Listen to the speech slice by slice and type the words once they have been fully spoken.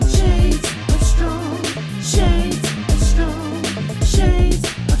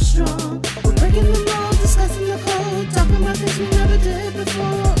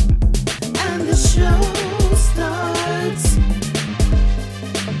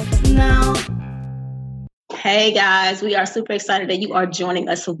now. Hey guys, we are super excited that you are joining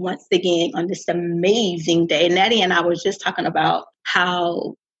us once again on this amazing day. Natty and I were just talking about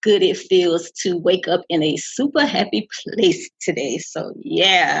how good it feels to wake up in a super happy place today. So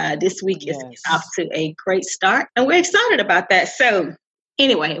yeah, this week is off to a great start and we're excited about that. So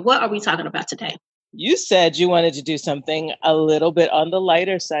anyway, what are we talking about today? You said you wanted to do something a little bit on the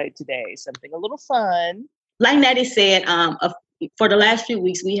lighter side today, something a little fun. Like Natty said, for the last few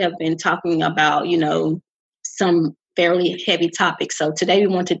weeks, we have been talking about, some fairly heavy topics. So today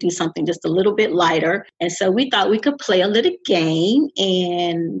we want to do something just a little bit lighter. And so we thought we could play a little game.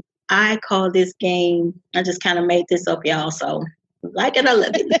 And I call this game, I just kind of made this up, y'all. So like it or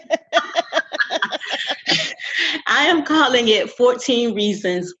love it. I am calling it 14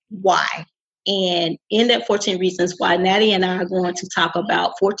 Reasons Why. And in that 14 Reasons Why, Natty and I are going to talk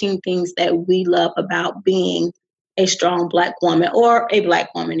about 14 things that we love about being a strong Black woman, or a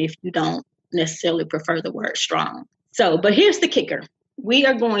Black woman if you don't necessarily prefer the word strong. So, but here's the kicker. We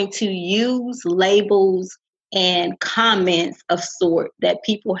are going to use labels and comments of sort that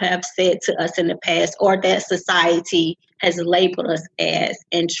people have said to us in the past, or that society has labeled us as,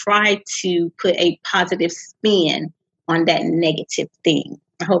 and try to put a positive spin on that negative thing.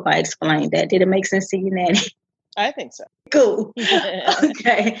 I hope I explained that. Did it make sense to you, Natty? I think so. Cool.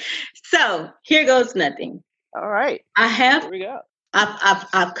 Okay. So here goes nothing. All right. Here we go.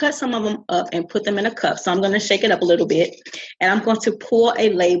 I've cut some of them up and put them in a cup. So I'm going to shake it up a little bit, and I'm going to pull a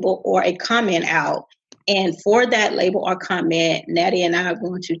label or a comment out. And for that label or comment, Natty and I are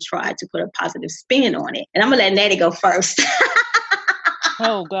going to try to put a positive spin on it. And I'm going to let Natty go first.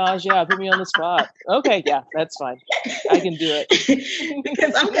 Oh gosh, yeah, put me on the spot. Okay, yeah, that's fine. I can do it.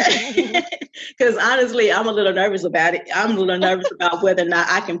 Because honestly, I'm a little nervous about it. I'm a little nervous about whether or not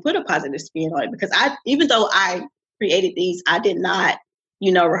I can put a positive spin on it, because even though I created these, I did not,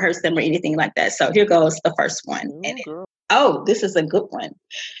 rehearse them or anything like that. So here goes the first one. This is a good one.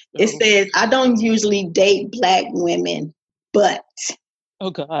 It says, I don't usually date Black women, but.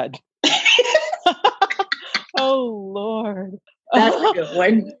 Oh God. Oh Lord. That's a good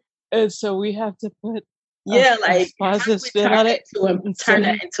one. And so we have to put a positive spin on it. Turn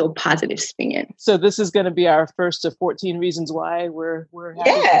that into a positive spin. So this is going to be our first of 14 reasons why we're happy.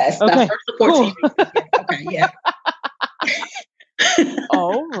 Yes. Okay. First of 14 reasons. Okay. Yeah.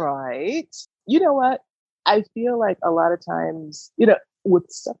 All right. You know what? I feel like a lot of times, with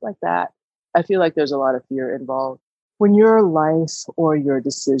stuff like that, I feel like there's a lot of fear involved. When your life or your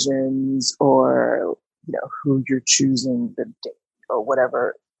decisions or who you're choosing to date or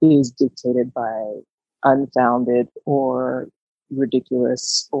whatever is dictated by unfounded or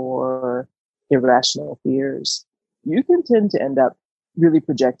ridiculous or irrational fears, you can tend to end up really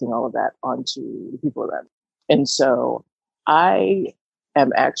projecting all of that onto the people around you. And so I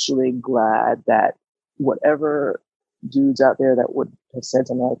am actually glad that whatever dudes out there that would have said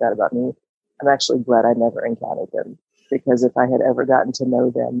something like that about me, I'm actually glad I never encountered them, because if I had ever gotten to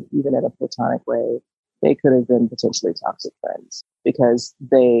know them, even in a platonic way, they could have been potentially toxic friends, because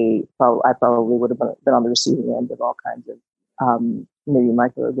I probably would have been on the receiving end of all kinds of maybe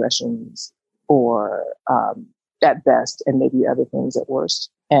microaggressions or at best, and maybe other things at worst.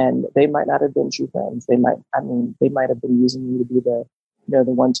 And they might not have been true friends. They might have been using me to be the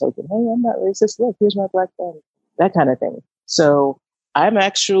one token, hey, I'm not racist. Look, here's my Black friend, that kind of thing. So I'm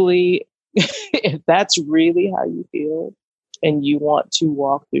actually, if that's really how you feel, and you want to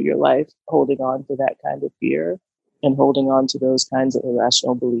walk through your life holding on to that kind of fear and holding on to those kinds of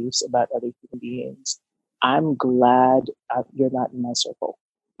irrational beliefs about other human beings, I'm glad you're not in my circle.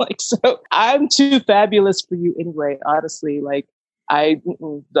 So I'm too fabulous for you anyway. Honestly,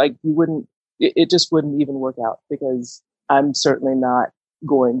 it just wouldn't even work out, because I'm certainly not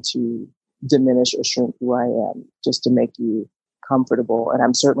going to diminish or shrink who I am just to make you comfortable. And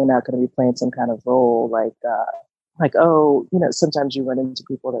I'm certainly not going to be playing some kind of role sometimes you run into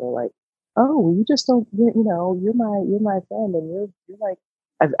people that are like, oh, well, you just don't, you're my friend. And you're like,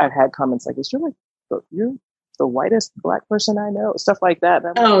 I've had comments like this. You're the whitest Black person I know, stuff like that.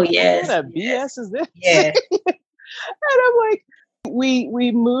 And I'm yes. What BS is this? Yeah. And I'm like,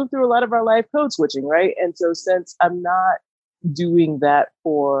 we move through a lot of our life code switching, right? And so since I'm not doing that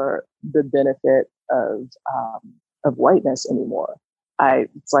for the benefit of whiteness anymore, I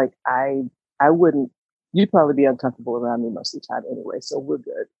wouldn't. You'd probably be uncomfortable around me most of the time anyway. So we're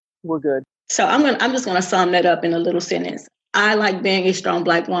good. We're good. So I'm just gonna sum that up in a little sentence. I like being a strong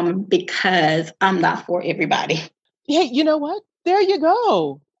Black woman because I'm not for everybody. Hey, you know what? There you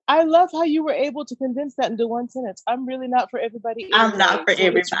go. I love how you were able to condense that into one sentence. I'm really not for everybody. I'm not for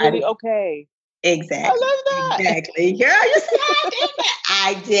everybody. It's really okay. Exactly. I love that. Exactly. Girl, you said that. I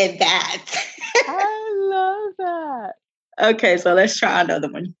I did that. I love that. Okay, so let's try another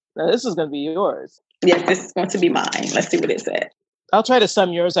one. Now, this is going to be yours. Yes, this is going to be mine. Let's see what it said. I'll try to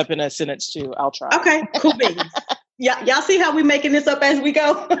sum yours up in a sentence too. I'll try. Okay, cool beans. Yeah, y'all see how we making this up as we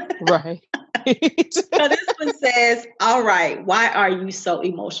go? Right. So this one says, all right, why are you so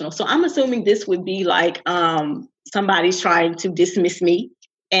emotional? So I'm assuming this would be like somebody's trying to dismiss me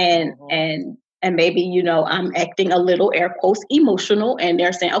and maybe, you know, I'm acting a little air quotes emotional and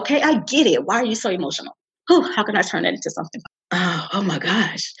they're saying, okay, I get it. Why are you so emotional? How can I turn that into something? Oh my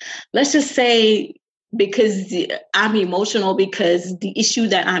gosh. Let's just say because I'm emotional because the issue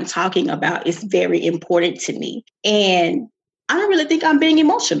that I'm talking about is very important to me. And I don't really think I'm being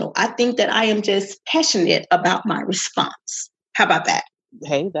emotional. I think that I am just passionate about my response. How about that?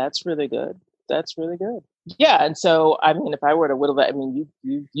 Hey, that's really good. That's really good. Yeah. And so, I mean, if I were to whittle that, I mean,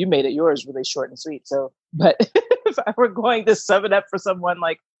 you made it yours really short and sweet. So, but if I were going to sum it up for someone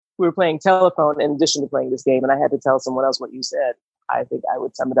like who were playing telephone in addition to playing this game, and I had to tell someone else what you said, I think I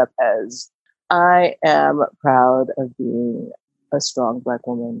would sum it up as I am proud of being a strong Black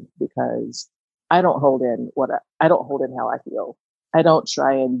woman because I don't hold in I don't hold in how I feel. I don't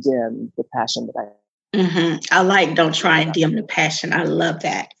try and dim the passion that I. Mm-hmm. I like don't try and dim the passion. I love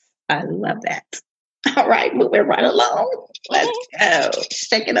that. I love that. All right, moving right along. Let's go.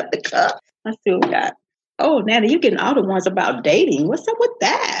 Shaking up the cup. Let's see what we got. Oh, Nana, you're getting all the ones about dating. What's up with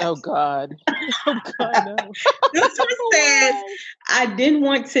that? Oh, God. Oh, God, no. This one says, I didn't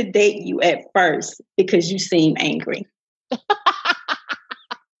want to date you at first because you seem angry.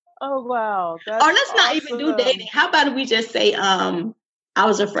 Oh, wow. Or let's not even do dating. How about we just say, I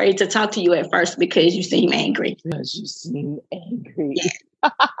was afraid to talk to you at first because you seem angry. Because you seem angry.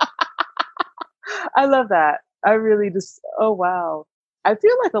 Yeah. I love that. I really oh, wow. I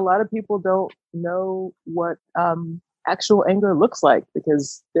feel like a lot of people don't know what actual anger looks like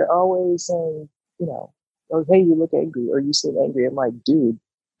because they're always saying, you know, oh, hey, you look angry or you seem angry. I'm like, dude,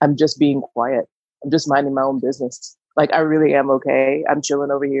 I'm just being quiet. I'm just minding my own business. Like, I really am okay. I'm chilling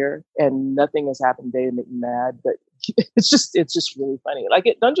over here and nothing has happened today to make me mad. But it's just really funny. Like,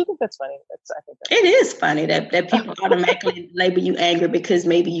 don't you think that's funny? I think it is funny that people automatically label you angry because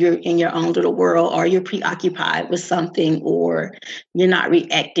maybe you're in your own little world or you're preoccupied with something or you're not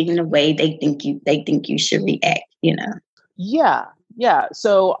reacting in the way they think you should react, you know? Yeah. Yeah.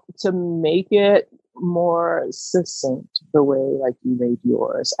 So to make it more succinct the way like you made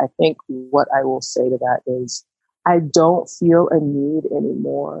yours, I think what I will say to that is I don't feel a need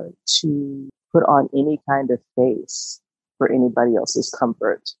anymore to put on any kind of face for anybody else's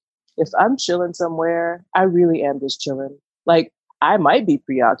comfort. If I'm chilling somewhere, I really am just chilling. Like, I might be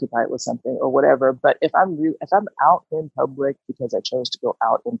preoccupied with something or whatever, but if I'm out in public because I chose to go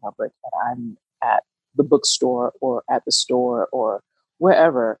out in public and I'm at the bookstore or at the store or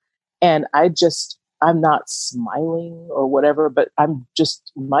wherever, and I'm not smiling or whatever, but I'm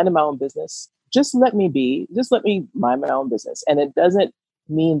just minding my own business. Just let me be. Just let me mind my own business. And it doesn't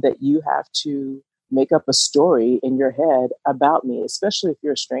mean that you have to make up a story in your head about me, especially if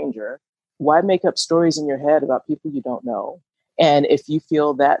you're a stranger. Why make up stories in your head about people you don't know? And if you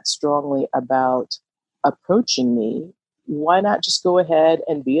feel that strongly about approaching me, why not just go ahead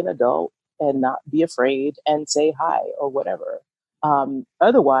and be an adult and not be afraid and say hi or whatever?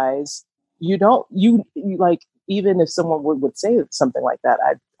 Otherwise, you like, even if someone would say something like that,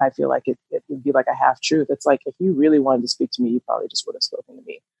 I feel like it would be like a half truth. It's like, if you really wanted to speak to me, you probably just would have spoken to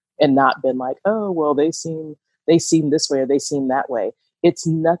me and not been like, oh, well, they seem this way or they seem that way. It's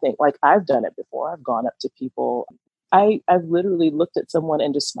nothing. Like, I've done it before. I've gone up to people. I've literally looked at someone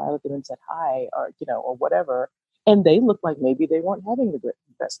and just smiled at them and said hi or, you know, or whatever. And they looked like maybe they weren't having the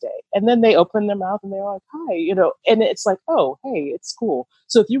best day. And then they open their mouth and they're like, hi, you know, and it's like, oh, hey, it's cool.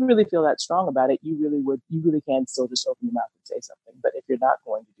 So if you really feel that strong about it, you really can still just open your mouth and say something. But if you're not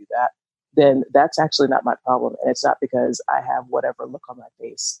going to do that, then that's actually not my problem. And it's not because I have whatever look on my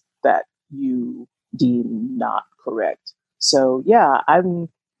face that you deem not correct. So yeah, I'm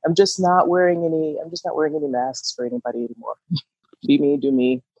just not wearing any masks for anybody anymore. Be me, do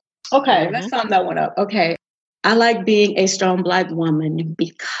me. Okay, let's sum that one up. Okay. I like being a strong Black woman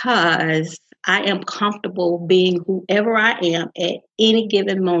because I am comfortable being whoever I am at any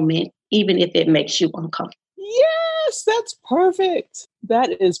given moment, even if it makes you uncomfortable. Yes, that's perfect.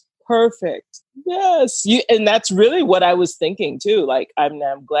 That is perfect. Yes. And that's really what I was thinking too. Like, I'm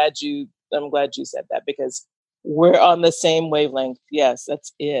glad you said that because we're on the same wavelength. Yes,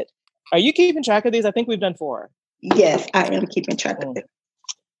 that's it. Are you keeping track of these? I think we've done 4. Yes, I am keeping track of it.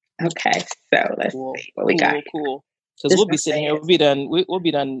 Okay, so let's see what we got. Cool. Because we'll be sitting here. We'll be done. We'll be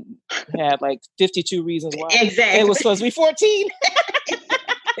done. Had like 52 reasons why. Exactly. It was supposed to be 14.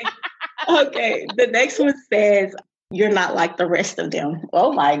 Okay. The next one says, you're not like the rest of them.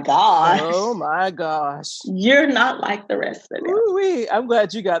 Oh my gosh. Oh my gosh. You're not like the rest of them. Ooh-wee. I'm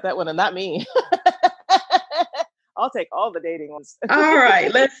glad you got that one and not me. I'll take all the dating ones. All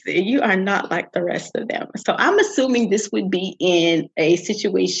right, let's see. You are not like the rest of them. So I'm assuming this would be in a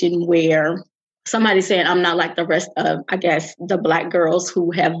situation where somebody's saying, I'm not like the rest of, I guess, the Black girls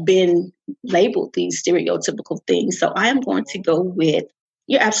who have been labeled these stereotypical things. So I am going to go with,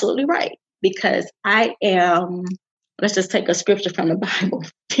 you're absolutely right, because I am, let's just take a scripture from the Bible,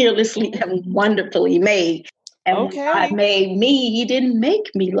 fearlessly and wonderfully made. And when God made me, he didn't make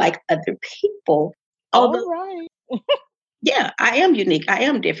me like other people. Although, all right. yeah, I am unique. I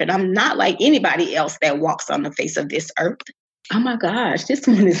am different. I'm not like anybody else that walks on the face of this earth. Oh my gosh, this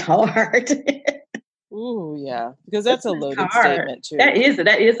one is hard. Ooh, yeah, because that's a loaded statement too. That is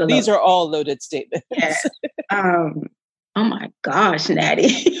a. These are all loaded statements. Yeah. Oh my gosh,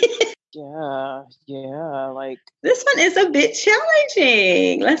 Natty. Yeah. Like this one is a bit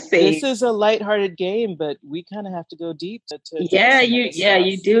challenging. Let's see. This is a lighthearted game, but we kind of have to go deep to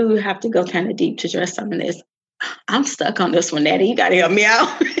you do have to go kind of deep to address some of this. I'm stuck on this one, Natty. You got to help me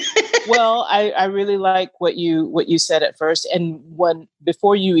out. Well, I really like what you said at first, and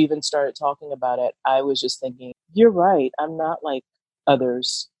before you even started talking about it, I was just thinking, you're right. I'm not like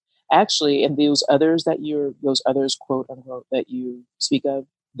others, actually, and those others quote unquote that you speak of,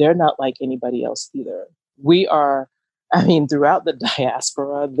 they're not like anybody else either. We are, I mean, throughout the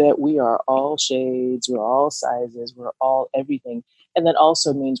diaspora, that we are all shades, we're all sizes, we're all everything, and that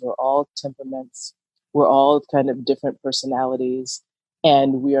also means we're all temperaments. We're all kind of different personalities,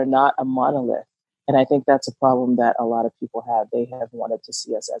 and we are not a monolith. And I think that's a problem that a lot of people have. They have wanted to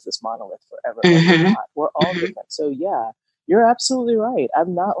see us as this monolith forever. Mm-hmm. We're all different. So yeah, you're absolutely right.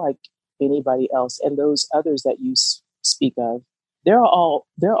 I'm not like anybody else. And those others that you speak of, they're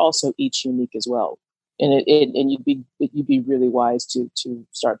also each unique as well. And you'd be really wise to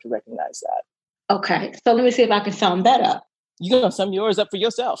start to recognize that. Okay, so let me see if I can sum that up. You're gonna sum yours up for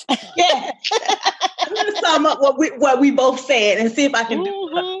yourself. Yeah. I'm going to sum up what we both said and see if I can do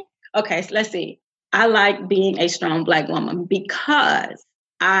it. Okay, so let's see. I like being a strong Black woman because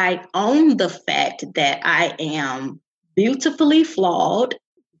I own the fact that I am beautifully flawed,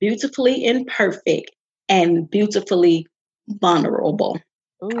 beautifully imperfect, and beautifully vulnerable.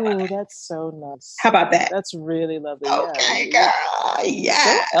 Ooh, that's so nice. How about that? That's really lovely. Okay, girl.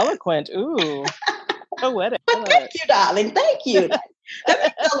 Yeah. So eloquent. Ooh. Poetic. Thank you, darling. Thank you.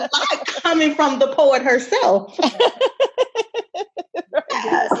 That's a lot coming from the poet herself.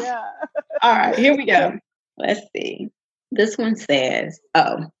 Yeah. All right, here we go. Let's see. This one says,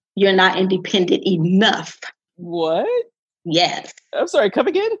 you're not independent enough. What? Yes. I'm sorry, come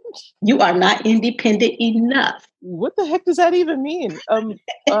again? You are not independent enough. What the heck does that even mean? I'm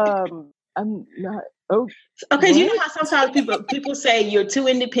not. Oh, okay. You know how sometimes people say you're too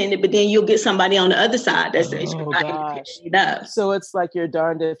independent, but then you'll get somebody on the other side that says you're not independent enough. So it's like you're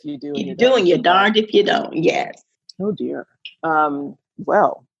darned if you do. You're darned if you don't. Yes. Oh dear.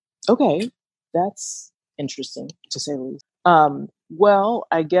 Well, okay, that's interesting to say the least. Well,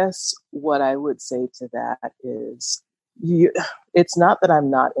 I guess what I would say to that is, it's not that I'm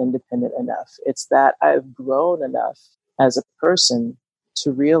not independent enough. It's that I've grown enough as a person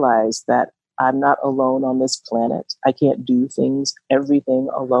to realize that I'm not alone on this planet. I can't do everything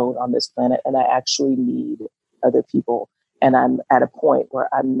alone on this planet. And I actually need other people. And I'm at a point where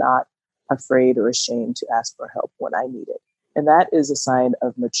I'm not afraid or ashamed to ask for help when I need it. And that is a sign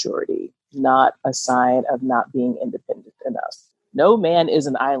of maturity, not a sign of not being independent enough. No man is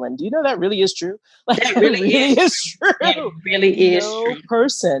an island. Do you know that really is true? Like, that really is true. It really is true. No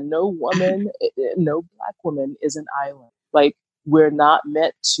person, no woman, no Black woman is an island. Like, we're not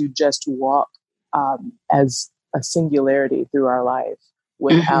meant to just walk as a singularity through our life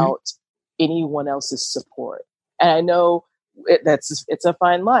without anyone else's support. And I know it's a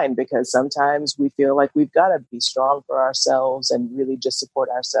fine line, because sometimes we feel like we've got to be strong for ourselves and really just support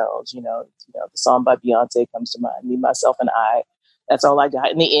ourselves. You know, the song by Beyonce comes to mind, Me, Myself, and I. That's all I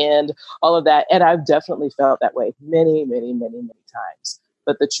got in the end, all of that. And I've definitely felt that way many, many, many, many times.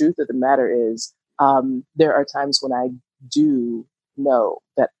 But the truth of the matter is, there are times when I do know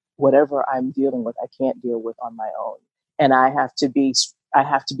that whatever I'm dealing with, I can't deal with on my own. And I have to be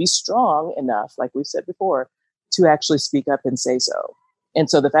strong enough, like we said before, to actually speak up and say so. And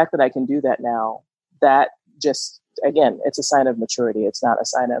so the fact that I can do that now, that just, again, it's a sign of maturity. It's not a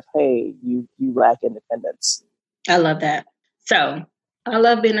sign of, hey, you lack independence. I love that. So I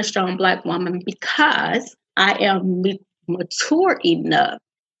love being a strong Black woman because I am mature enough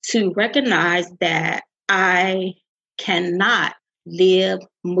to recognize that I cannot live,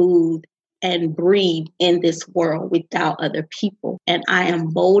 move, and breathe in this world without other people. And I am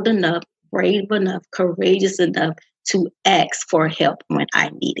bold enough, brave enough, courageous enough to ask for help when I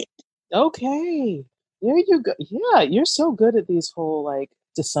need it. Okay. There you go. Yeah, you're so good at these whole, like,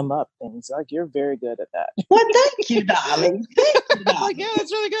 to sum up things. Like, you're very good at that. Well, thank you, darling. Thank you, darling. Like, yeah,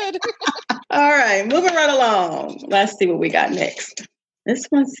 that's really good. All right, moving right along. Let's see what we got next. This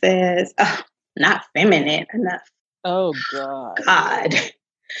one says, not feminine enough. Oh, God. God.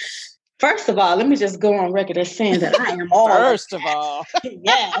 First of all, let me just go on record as saying that I am all First of all.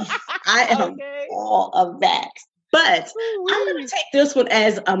 Yes, I am all of that. But I'm going to take this one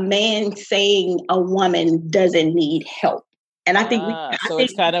as a man saying a woman doesn't need help. And I think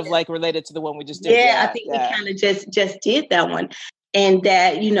it's kind of like related to the one we just did. Yeah, I think we kind of just did that one. And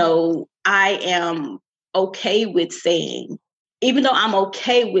that, you know, I am okay with saying, even though I'm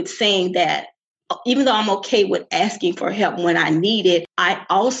okay with saying that, even though I'm okay with asking for help when I need it, I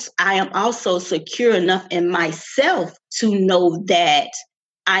am also secure enough in myself to know that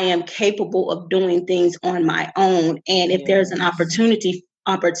I am capable of doing things on my own. And if there's an opportunity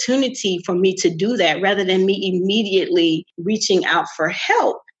for me to do that, rather than me immediately reaching out for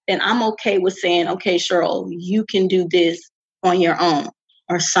help, then I'm okay with saying, okay, Cheryl, you can do this on your own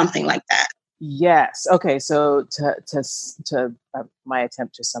or something like that. Yes. Okay. So to my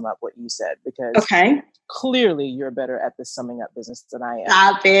attempt to sum up what you said, because clearly you're better at the summing up business than I am.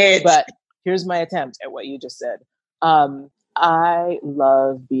 Stop it. But here's my attempt at what you just said. I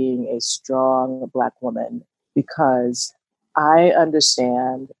love being a strong Black woman because I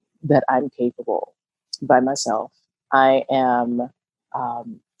understand that I'm capable by myself. I am,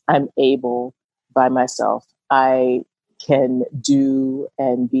 I'm able by myself. I can do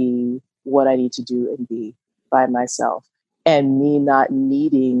and be what I need to do and be by myself. And me not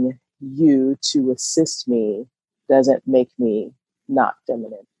needing you to assist me doesn't make me not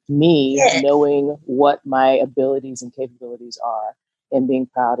feminine. Me knowing what my abilities and capabilities are and being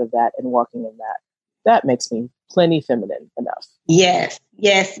proud of that and walking in that makes me plenty feminine enough. Yes.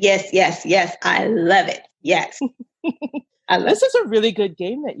 I love it. Yes. This is a really good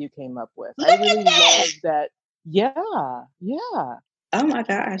game that you came up with. I really love that. Yeah. Oh my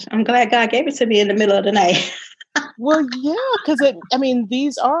gosh. I'm glad God gave it to me in the middle of the night. Well, yeah, because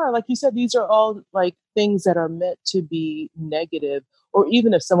these are, like you said, these are all like things that are meant to be negative. Or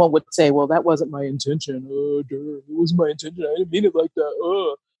even if someone would say, well, that wasn't my intention. It was my intention. I didn't mean it like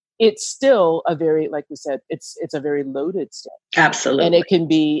that. It's still a very, like we said, it's a very loaded state. Absolutely. And it can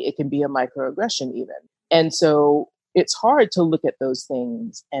be a microaggression even. And so it's hard to look at those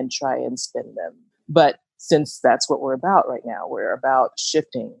things and try and spin them. But since that's what we're about right now, we're about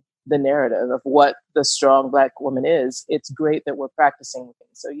shifting the narrative of what the strong Black woman is. It's great that we're practicing things.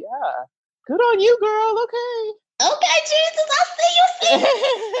 So yeah, good on you, girl. Okay, Jesus, I see you.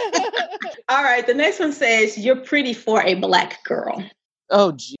 All right, the next one says, you're pretty for a Black girl.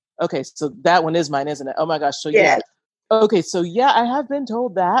 Oh, gee. Okay, so that one is mine, isn't it? Oh my gosh. So yeah. Okay, so yeah, I have been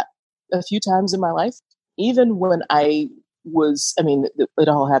told that a few times in my life. Even when I was, it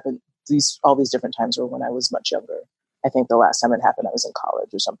all happened, all these different times were when I was much younger. I think the last time it happened, I was in college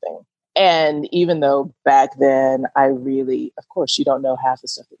or something. And even though back then I really, of course, you don't know half the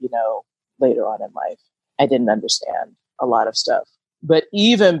stuff that you know later on in life. I didn't understand a lot of stuff. But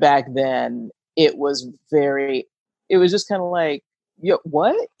even back then, it was just kind of like, yo,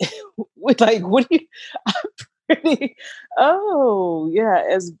 what? Like, what do you, I'm pretty, oh yeah,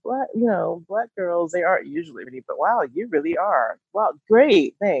 as Black girls, they aren't usually pretty, but wow, you really are. Wow,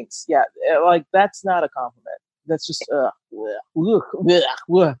 great, thanks. Yeah, like that's not a compliment. That's just, woo-wee.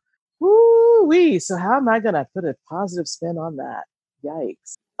 So how am I going to put a positive spin on that?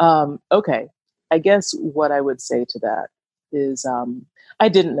 Yikes. Okay. I guess what I would say to that is, I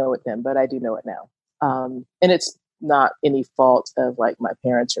didn't know it then, but I do know it now. And it's not any fault of like my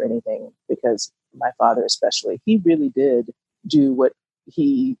parents or anything, because my father especially, he really did do what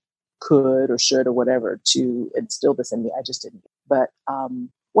he could or should or whatever to instill this in me. I just didn't. But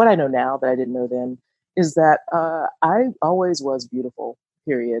what I know now that I didn't know then is that I always was beautiful,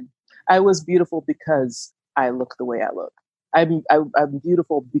 period. I was beautiful because I look the way I look. I'm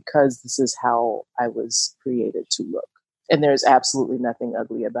beautiful because this is how I was created to look. And there's absolutely nothing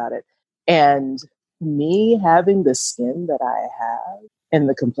ugly about it. And me having the skin that I have and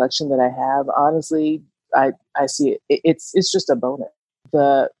the complexion that I have, honestly, I see it. It's just a bonus.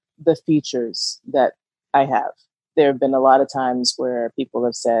 The features that I have. There have been a lot of times where people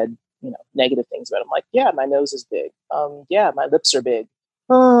have said, negative things about it. I'm like, yeah, my nose is big. Yeah, my lips are big.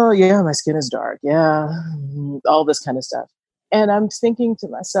 Oh, yeah, my skin is dark. Yeah, all this kind of stuff. And I'm thinking to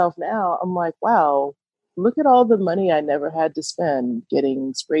myself now, I'm like, wow, look at all the money I never had to spend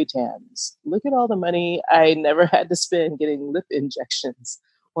getting spray tans. Look at all the money I never had to spend getting lip injections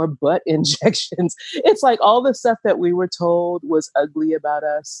or butt injections. It's like all the stuff that we were told was ugly about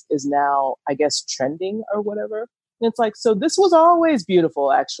us is now, I guess, trending or whatever. And it's like, so this was always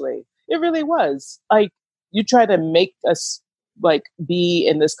beautiful, actually. It really was. Like, you try to make us like be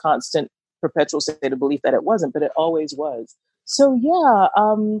in this constant perpetual state of belief that it wasn't, but it always was. So yeah,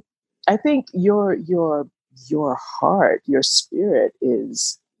 I think your heart, your spirit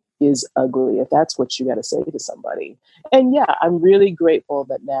is ugly, if that's what you got to say to somebody. And yeah, I'm really grateful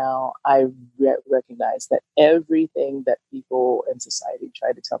that now I recognize that everything that people in society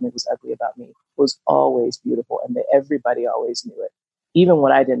tried to tell me was ugly about me was always beautiful, and that everybody always knew it. Even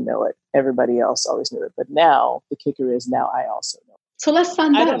when I didn't know it, everybody else always knew it. But now the kicker is now I also know. So let's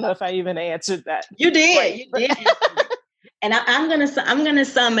find out. I don't know if I even answered that. You did. Right. You did. And I'm gonna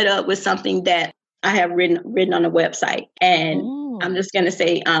sum it up with something that I have written on the website, and I'm just gonna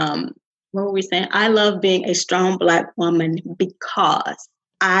say, what were we saying? I love being a strong Black woman because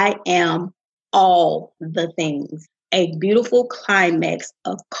I am all the things: a beautiful climax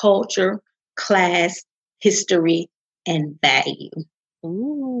of culture, class, history, and value.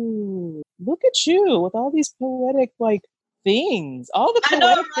 Ooh, look at you with all these poetic things, all the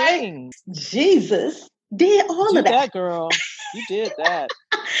poetic things. Jesus did all of that, girl. You did that.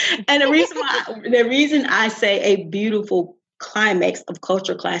 And the reason I say a beautiful climax of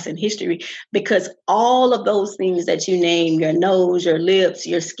culture, class, and history, because all of those things that you name, your nose, your lips,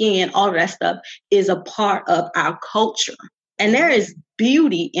 your skin, all of that stuff is a part of our culture. And there is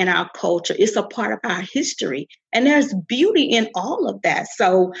beauty in our culture. It's a part of our history. And there's beauty in all of that.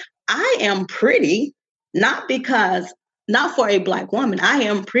 So I am pretty, not for a Black woman. I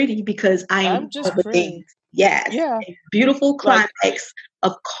am pretty because I'm just pretty. Things. Yes. Yeah. A beautiful climax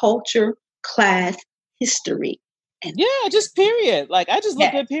of culture, class, history. And just period. I just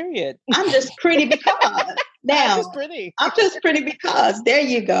look good, period. I'm just pretty because. Now, I'm just pretty because. There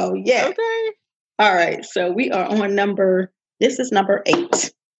you go. Yeah. Okay. All right. So we are on this is number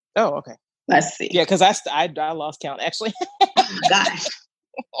 8. Oh, okay. Let's see. Yeah, because I lost count, actually. Oh, gosh.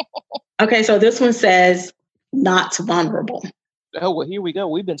 Okay, so this one says, not vulnerable. Oh, well, here we go.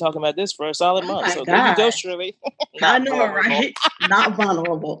 We've been talking about this for a solid month. So there you go, Shirley. I know, right? Not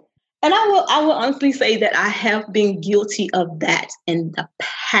vulnerable. And I will honestly say that I have been guilty of that in the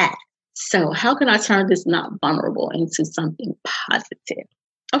past. So how can I turn this not vulnerable into something positive?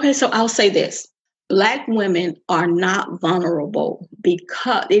 Okay, so I'll say this. Black women are not vulnerable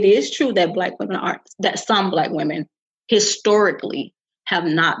because it is true that some Black women historically have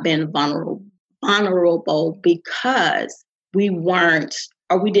not been vulnerable because we weren't,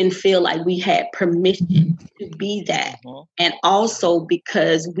 or we didn't feel like we had permission to be that. Mm-hmm. And also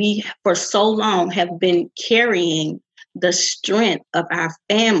because we, for so long, have been carrying the strength of our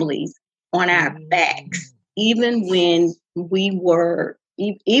families on our backs, even when we were,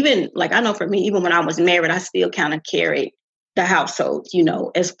 even like, I know for me, even when I was married, I still kind of carried the household,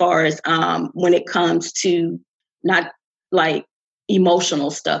 as far as when it comes to not like emotional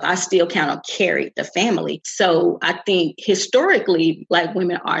stuff, I still kind of carried the family. So I think historically, Black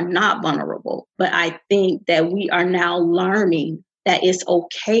women are not vulnerable, but I think that we are now learning that it's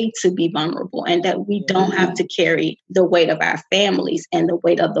okay to be vulnerable and that we don't have to carry the weight of our families and the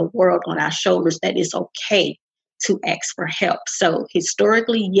weight of the world on our shoulders, that it's okay to ask for help. So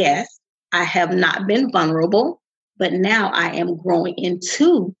historically, yes, I have not been vulnerable, but now I am growing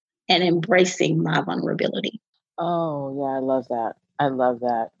into and embracing my vulnerability. Oh, yeah, I love that. I love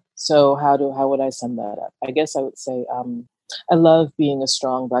that. So how would I sum that up? I guess I would say I love being a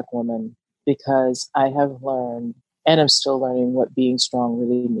strong Black woman because I have learned, and I'm still learning, what being strong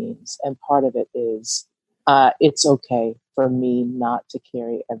really means. And part of it is it's okay for me not to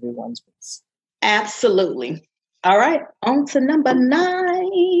carry everyone's weight. Absolutely. All right, on to number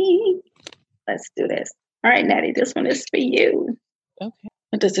 9. Let's do this. All right, Natty, this one is for you. Okay.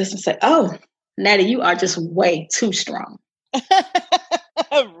 What does this one say? Oh, Natty, you are just way too strong.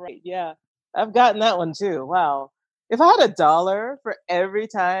 Right, yeah. I've gotten that one too. Wow. If I had $1 for every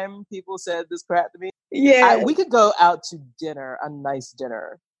time people said this crap to me, we could go out to dinner, a nice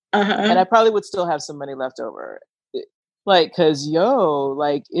dinner, and I probably would still have some money left over. Cause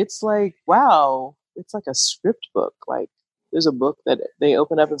it's like, wow, it's like a script book. Like there's a book that they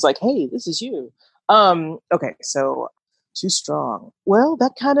open up and it's like, hey, this is you. Okay, so too strong. Well,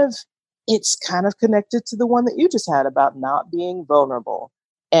 it's kind of connected to the one that you just had about not being vulnerable.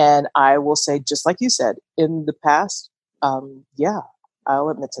 And I will say, just like you said, in the past, I'll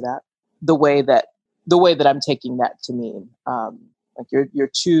admit to that. The way that I'm taking that to mean, like you're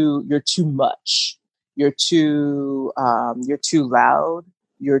too much. you're too loud,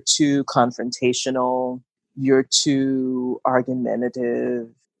 you're too confrontational, you're too argumentative,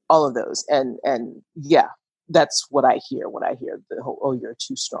 all of those. And yeah, that's what I hear when I hear the whole, oh, you're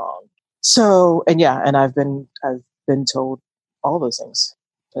too strong. So, and yeah, and I've been told all those things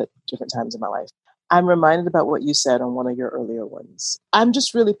at different times in my life. I'm reminded about what you said on one of your earlier ones. I'm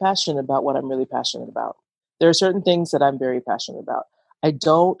just really passionate about what I'm really passionate about. There are certain things that I'm very passionate about.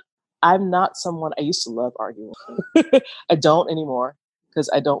 I'm not someone, I used to love arguing. I don't anymore because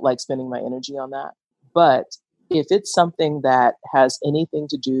I don't like spending my energy on that. But if it's something that has anything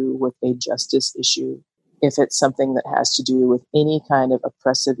to do with a justice issue, if it's something that has to do with any kind of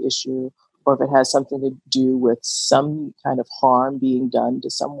oppressive issue, or if it has something to do with some kind of harm being done to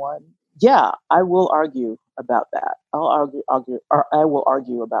someone, yeah, I will argue about that. I will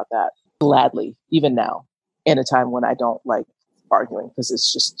argue about that gladly, even now, in a time when I don't like arguing, because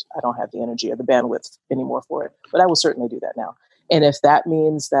it's just, I don't have the energy or the bandwidth anymore for it. But I will certainly do that now. And if that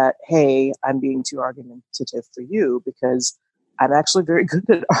means that, hey, I'm being too argumentative for you because I'm actually very good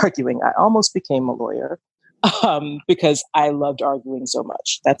at arguing. I almost became a lawyer because I loved arguing so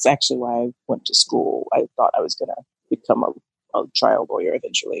much. That's actually why I went to school. I thought I was going to become a trial lawyer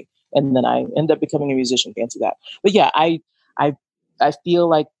eventually. And then I ended up becoming a musician, fancy that. But yeah, I feel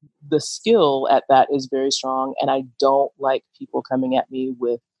like the skill at that is very strong. And I don't like people coming at me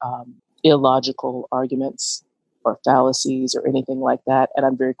with illogical arguments or fallacies or anything like that. And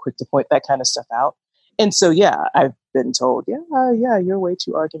I'm very quick to point that kind of stuff out. And so, yeah, I've been told, yeah, you're way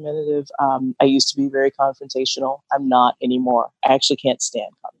too argumentative. I used to be very confrontational. I'm not anymore. I actually can't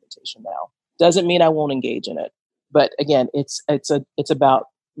stand confrontation now. Doesn't mean I won't engage in it. But again, it's about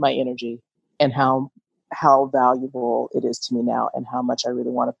my energy and how valuable it is to me now and how much I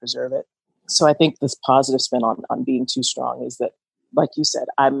really want to preserve it. So I think this positive spin on being too strong is that, like you said,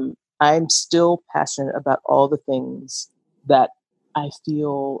 I'm still passionate about all the things that I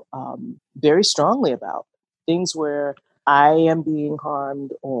feel very strongly about. Things where I am being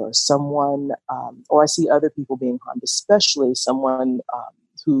harmed or someone, or I see other people being harmed, especially someone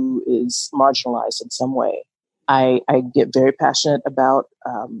who is marginalized in some way. I get very passionate about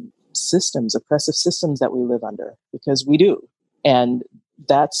oppressive systems that we live under, because we do. And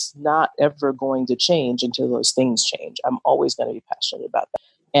that's not ever going to change until those things change. I'm always going to be passionate about that.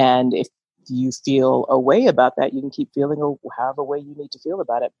 And if you feel a way about that, you can keep feeling however way you need to feel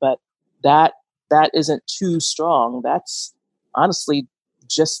about it. But that isn't too strong. That's honestly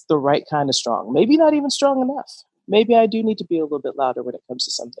just the right kind of strong. Maybe not even strong enough. Maybe I do need to be a little bit louder when it comes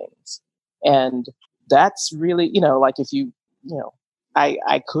to some things. And that's really, like if I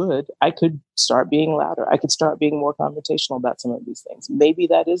could start being louder. I could start being more confrontational about some of these things. Maybe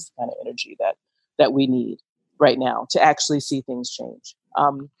that is the kind of energy that we need right now to actually see things change.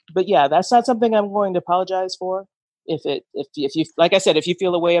 But yeah, that's not something I'm going to apologize for. If you, like I said, if you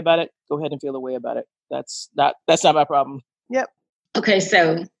feel a way about it, go ahead and feel a way about it. That's not my problem. Yep. Okay.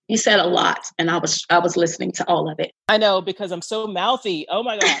 So you said a lot and I was listening to all of it. I know, because I'm so mouthy. Oh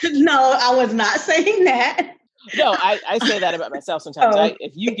my gosh. No, I was not saying that. No, I say that about myself sometimes. Oh.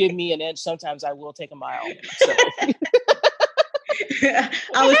 If you give me an inch, sometimes I will take a mile. So.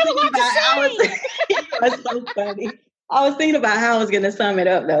 That's so funny. I was thinking about how I was going to sum it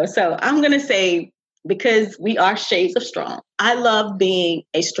up, though. So I'm going to say, because we are shades of strong, I love being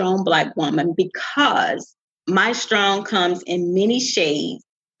a strong Black woman because my strong comes in many shades.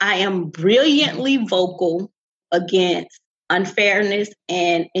 I am brilliantly vocal against unfairness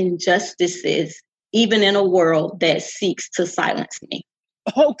and injustices, even in a world that seeks to silence me.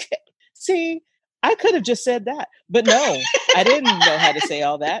 Okay. See, I could have just said that, but no, I didn't know how to say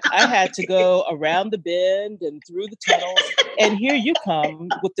all that. I had to go around the bend and through the tunnels. And here you come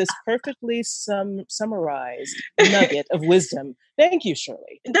with this perfectly summarized nugget of wisdom. Thank you,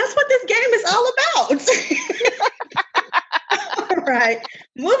 Shirley. That's what this game is all about. All right.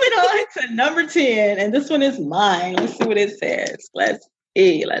 Moving on to number 10. And this one is mine. Let's see what it says. Let's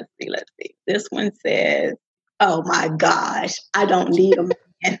see. This one says, oh my gosh, I don't need a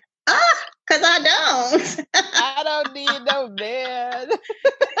man. Because I don't. I don't need no man.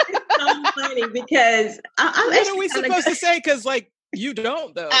 It's so funny because what are we supposed to say? Because you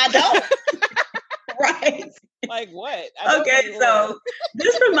don't, though. I don't. Right. Like what? Okay, so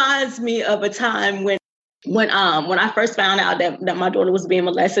this reminds me of a time when I first found out that my daughter was being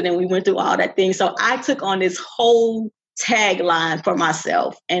molested, and we went through all that thing. So I took on this whole tagline for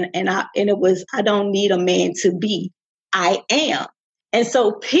myself, and it was, I don't need a man to be, I am. And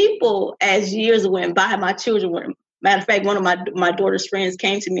so people, as years went by, my children were, matter of fact, one of my daughter's friends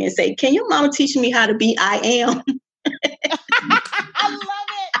came to me and said, can your mama teach me how to be I am? I love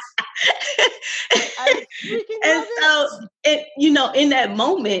it. I freaking And love so, it. in that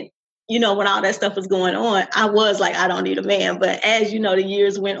moment, when all that stuff was going on, I was like, I don't need a man. But as the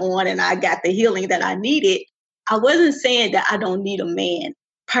years went on and I got the healing that I needed, I wasn't saying that I don't need a man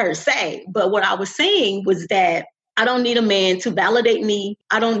per se. But what I was saying was that I don't need a man to validate me.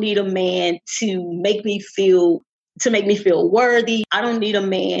 I don't need a man to make me feel worthy. I don't need a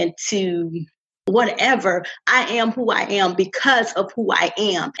man to whatever. I am who I am because of who I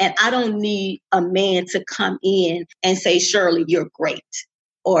am. And I don't need a man to come in and say, Shirley, you're great.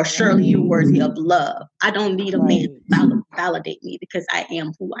 Or Shirley, you're worthy of love. I don't need a man to validate me because I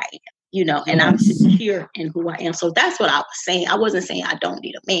am who I am, and I'm secure in who I am. So that's what I was saying. I wasn't saying I don't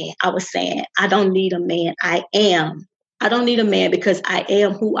need a man. I was saying I don't need a man. I am. I don't need a man because I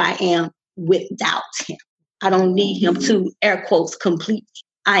am who I am without him. I don't need him to, air quotes, complete.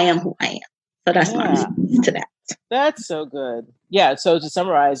 I am who I am. So that's my response to that. That's so good. Yeah. So to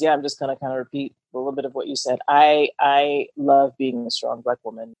summarize, I'm just going to kind of repeat a little bit of what you said. I love being a strong Black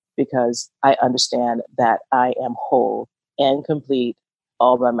woman because I understand that I am whole and complete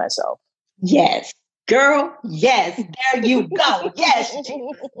all by myself. Yes, girl. Yes. There you go. Yes.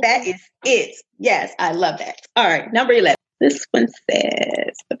 That is it. Yes. I love that. All right. Number 11. This one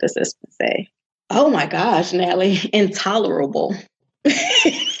says, what does this one say? Oh my gosh, Natalie, intolerable.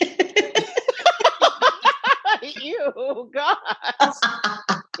 Ew, gosh.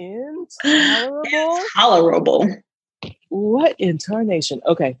 Intolerable? Intolerable. What incarnation?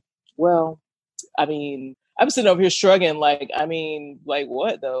 Okay. Well, I mean, I'm sitting over here shrugging, like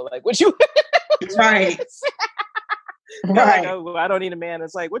what though? Like, what you? Right. Right. Like, oh, I don't need a man.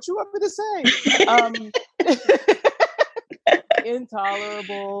 It's like, what you want me to say?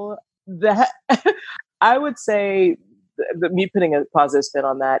 Intolerable. That I would say me putting a positive spin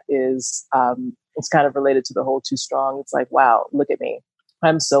on that is it's kind of related to the whole too strong. It's like, wow, look at me.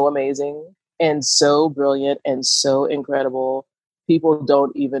 I'm so amazing and so brilliant and so incredible. People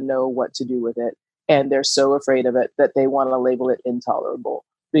don't even know what to do with it. And they're so afraid of it that they want to label it intolerable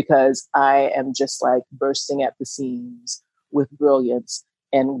because I am just like bursting at the seams with brilliance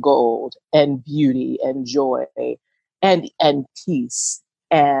and gold and beauty and joy and peace.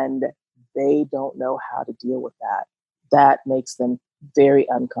 And they don't know how to deal with that. That makes them very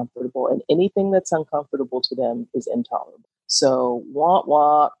uncomfortable. And anything that's uncomfortable to them is intolerable. So,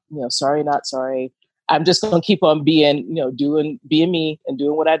 sorry, not sorry. I'm just going to keep on being me and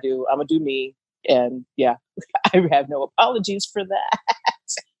doing what I do. I'm going to do me. And I have no apologies for that.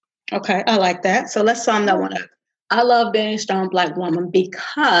 Okay, I like that. So let's sum that one up. I love being a strong Black woman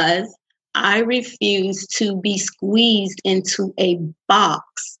because I refuse to be squeezed into a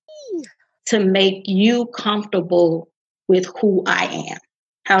box to make you comfortable with who I am.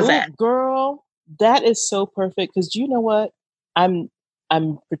 How's that? Girl, that is so perfect. Because do you know what? I'm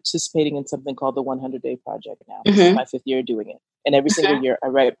participating in something called the 100 Day Project now. This is my 5th year doing it. And every single year I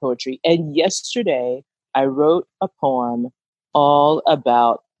write poetry. And yesterday I wrote a poem all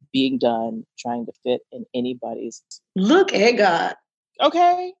about being done trying to fit in anybody's. Look at God.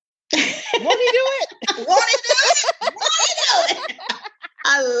 Okay. Won't he do it? Won't he do it? Won't he do it?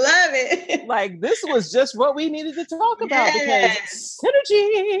 I love it. Like, this was just what we needed to talk about because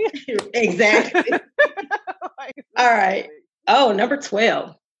synergy. Exactly. All right. Oh, number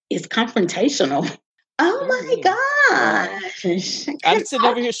 12 is confrontational. Oh my gosh. I'm sitting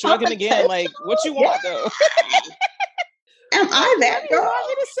over here shrugging again. Like, what you want though? Am I that girl? What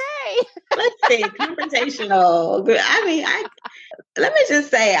do you want Let's see, confrontational. I mean, let me just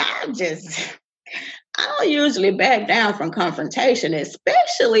say, I don't usually back down from confrontation,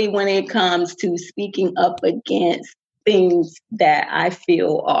 especially when it comes to speaking up against things that I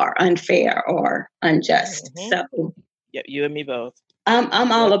feel are unfair or unjust. So, yeah, you and me both.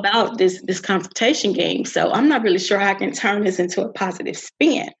 I'm all about this confrontation game. So I'm not really sure how I can turn this into a positive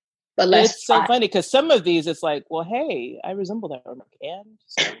spin. But it's so funny because some of these, it's like, well, hey, I resemble that remark. And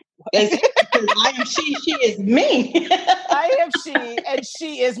because I am she is me. I am she, and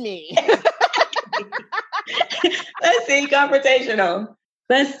she is me. Let's see, confrontational.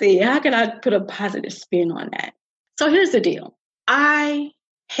 Let's see, how can I put a positive spin on that? So here's the deal. I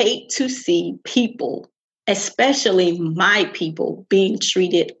hate to see people, especially my people, being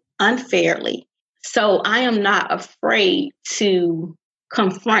treated unfairly. So I am not afraid to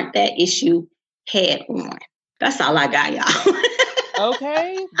confront that issue head on. That's all I got, y'all.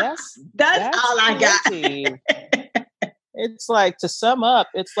 Okay, that's all I got. It's like, to sum up,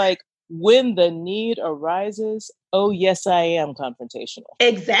 it's like, when the need arises, oh yes, I am confrontational.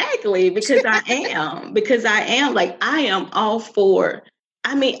 Exactly, because I am. Like, I am all for.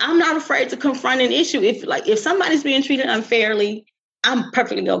 I mean, I'm not afraid to confront an issue. If somebody's being treated unfairly, I'm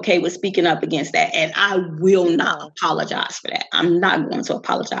perfectly okay with speaking up against that. And I will not apologize for that. I'm not going to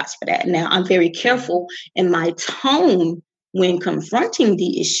apologize for that. Now, I'm very careful in my tone when confronting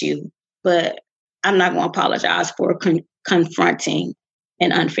the issue, but I'm not going to apologize for confronting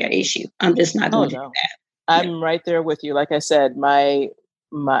an unfair issue. I'm just not going to do that. I'm right there with you. Like I said, my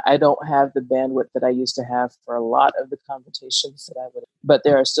I don't have the bandwidth that I used to have for a lot of the conversations that I would, but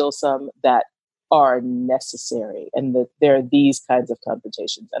there are still some that are necessary, and that there are these kinds of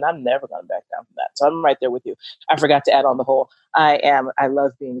confrontations, and I'm never going to back down from that. So I'm right there with you. I forgot to add on the whole, I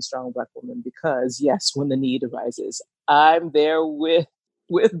love being a strong Black woman, because yes, when the need arises, I'm there with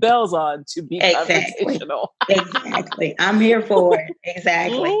bells on to be conversational. Exactly. I'm here for it.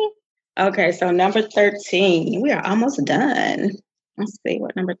 Exactly. Okay, so number 13. We are almost done. Let's see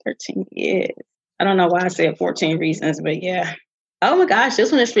what number 13 is. I don't know why I said 14 reasons, but yeah. Oh my gosh,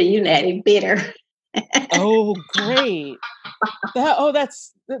 this one is for you, Natty. Bitter. Oh, great.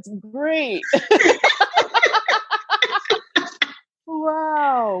 That's great.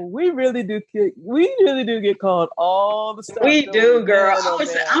 Wow, we really do get called all the stuff. We do, girl.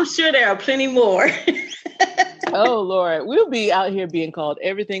 I'm sure there are plenty more. Oh Lord, we'll be out here being called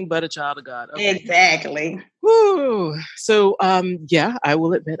everything but a child of God. Okay. Exactly. Woo. So, yeah, I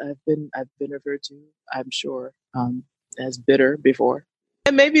will admit I've been referred to, I'm sure, as bitter before.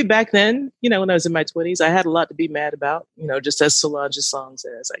 And maybe back then, when I was in my 20s, I had a lot to be mad about, just as Solange's song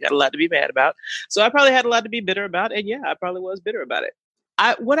says, I got a lot to be mad about. So I probably had a lot to be bitter about. And yeah, I probably was bitter about it.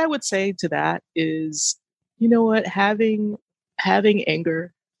 What I would say to that is, having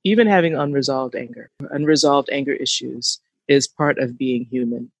anger, even having unresolved anger issues, is part of being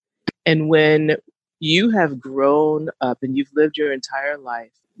human. And when you have grown up and you've lived your entire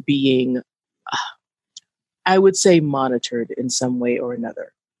life being, I would say, monitored in some way or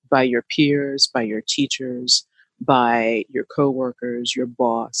another by your peers, by your teachers, by your coworkers, your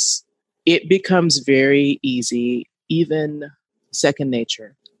boss, it becomes very easy, even second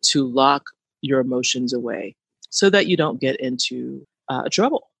nature, to lock your emotions away so that you don't get into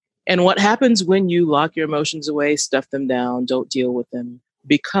trouble. And what happens when you lock your emotions away, stuff them down, don't deal with them,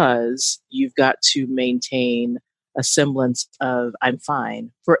 because you've got to maintain a semblance of I'm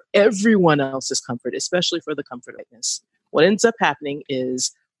fine for everyone else's comfort, especially for the comfort of witness. What ends up happening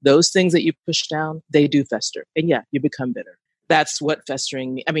is those things that you push down, they do fester. And yeah, you become bitter. That's what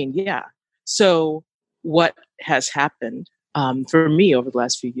festering means. I mean, yeah. So what has happened for me over the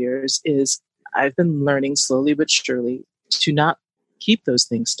last few years is I've been learning slowly but surely to not keep those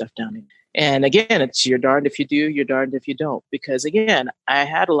things stuffed down. And again, it's you're darned if you do, you're darned if you don't. Because again, I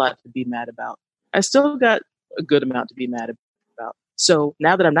had a lot to be mad about. I still got a good amount to be mad about. So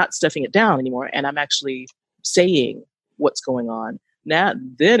now that I'm not stuffing it down anymore and I'm actually saying what's going on,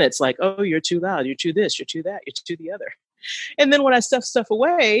 then it's like, oh, you're too loud, you're too this, you're too that, you're too the other. And then when I stuff stuff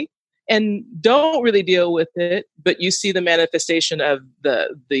away and don't really deal with it, but you see the manifestation of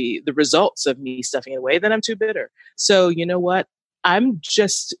the results of me stuffing it away, then I'm too bitter. So you know what? I'm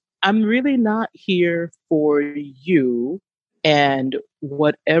really not here for you and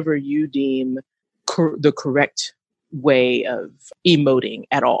whatever you deem the correct way of emoting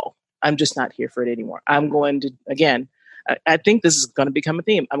at all. I'm just not here for it anymore. I'm going to, again, I think this is going to become a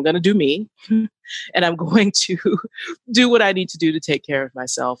theme. I'm going to do me and I'm going to do what I need to do to take care of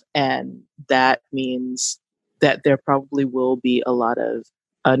myself. And that means that there probably will be a lot of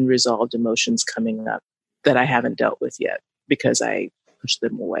unresolved emotions coming up that I haven't dealt with yet because I pushed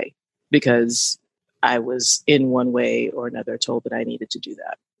them away because I was in one way or another told that I needed to do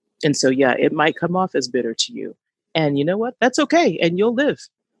that. And so, yeah, it might come off as bitter to you. And you know what? That's okay. And you'll live.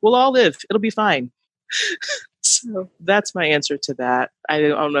 We'll all live. It'll be fine. So that's my answer to that. I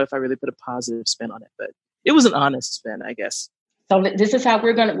don't know if I really put a positive spin on it, but it was an honest spin, I guess. So this is how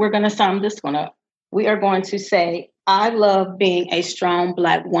we're gonna sum this one up. We are going to say, I love being a strong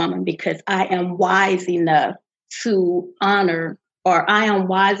Black woman because I am wise enough to honor, or I am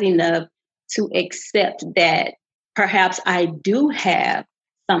wise enough to accept that perhaps I do have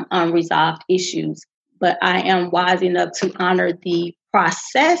some unresolved issues, but I am wise enough to honor the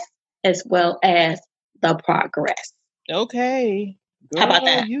process as well as the progress. Okay. How about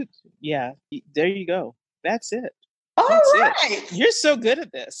that? There you go. That's it. All right. It. You're so good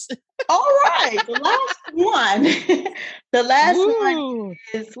at this. All right. The last one. The last one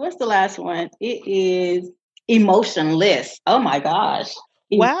is, what's the last one? It is emotionless. Oh my gosh.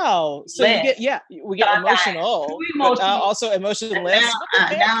 Wow. So we get emotional, but also emotionless.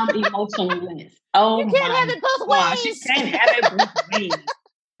 Now I'm emotionless. Oh, you can't have it both ways. You can't have it both ways.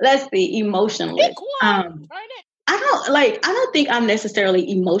 Let's see, emotionless. I I don't think I'm necessarily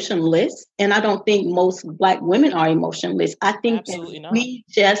emotionless, and I don't think most Black women are emotionless. I think that we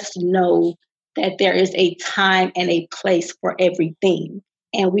just know that there is a time and a place for everything.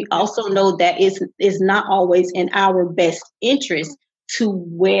 And we also know that it's not always in our best interest to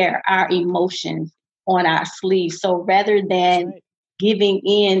wear our emotions on our sleeves. So rather than giving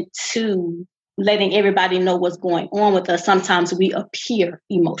in to letting everybody know what's going on with us, sometimes we appear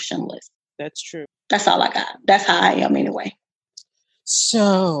emotionless. That's true. That's all I got. That's how I am anyway.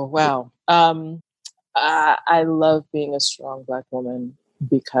 So, wow. I love being a strong Black woman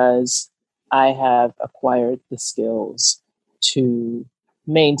because I have acquired the skills to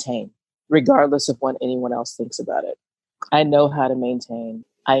maintain, regardless of what anyone else thinks about it. I know how to maintain.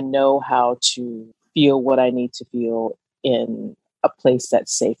 I know how to feel what I need to feel in a place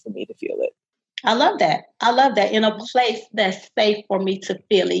that's safe for me to feel it. I love that. I love that. In a place that's safe for me to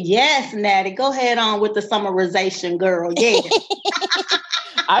feel it. Yes, Natty, go ahead on with the summarization, girl. Yeah.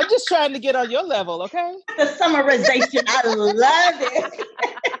 I'm just trying to get on your level, okay? The summarization. I love it.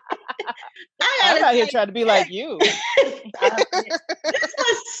 I'm out here trying to be like you. This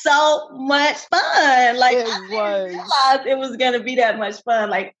was so much fun. Like, it I didn't realize it was going to be that much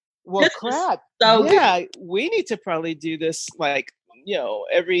fun. Like, well, crap. So yeah, good. We need to probably do this like,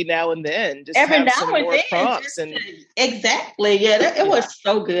 every now and then. Just every have now some and more then, prompts and exactly. Yeah, it was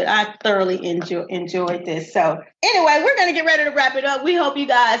so good. I thoroughly enjoyed this. So anyway, we're gonna get ready to wrap it up. We hope you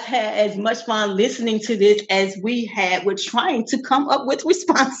guys had as much fun listening to this as we had with trying to come up with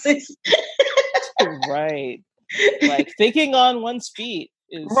responses. Right. Like thinking on one's feet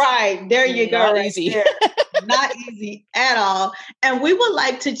is right. There you go. Not easy. Not easy at all. And we would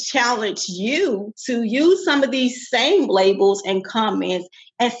like to challenge you to use some of these same labels and comments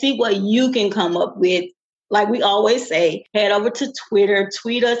and see what you can come up with. Like we always say, head over to Twitter,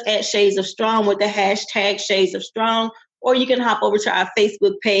 tweet us at Shades of Strong with the hashtag Shades of Strong, or you can hop over to our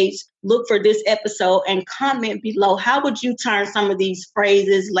Facebook page, look for this episode and comment below. How would you turn some of these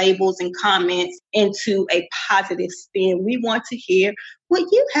phrases, labels, and comments into a positive spin? We want to hear what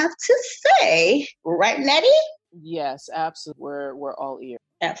you have to say. Right, Natty? Yes, absolutely. We're all ears.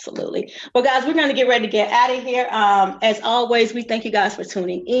 Absolutely. Well, guys, we're going to get ready to get out of here. As always, we thank you guys for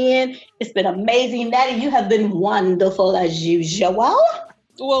tuning in. It's been amazing. Natty, you have been wonderful as usual.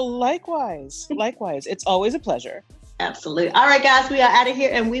 Well, likewise. It's always a pleasure. Absolutely. All right, guys, we are out of here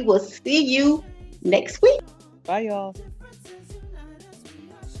and we will see you next week. Bye, y'all.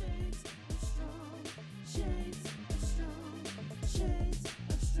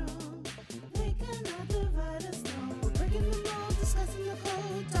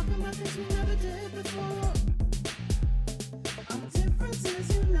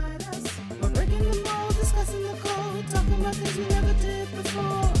 Discussing the code, talking about things we never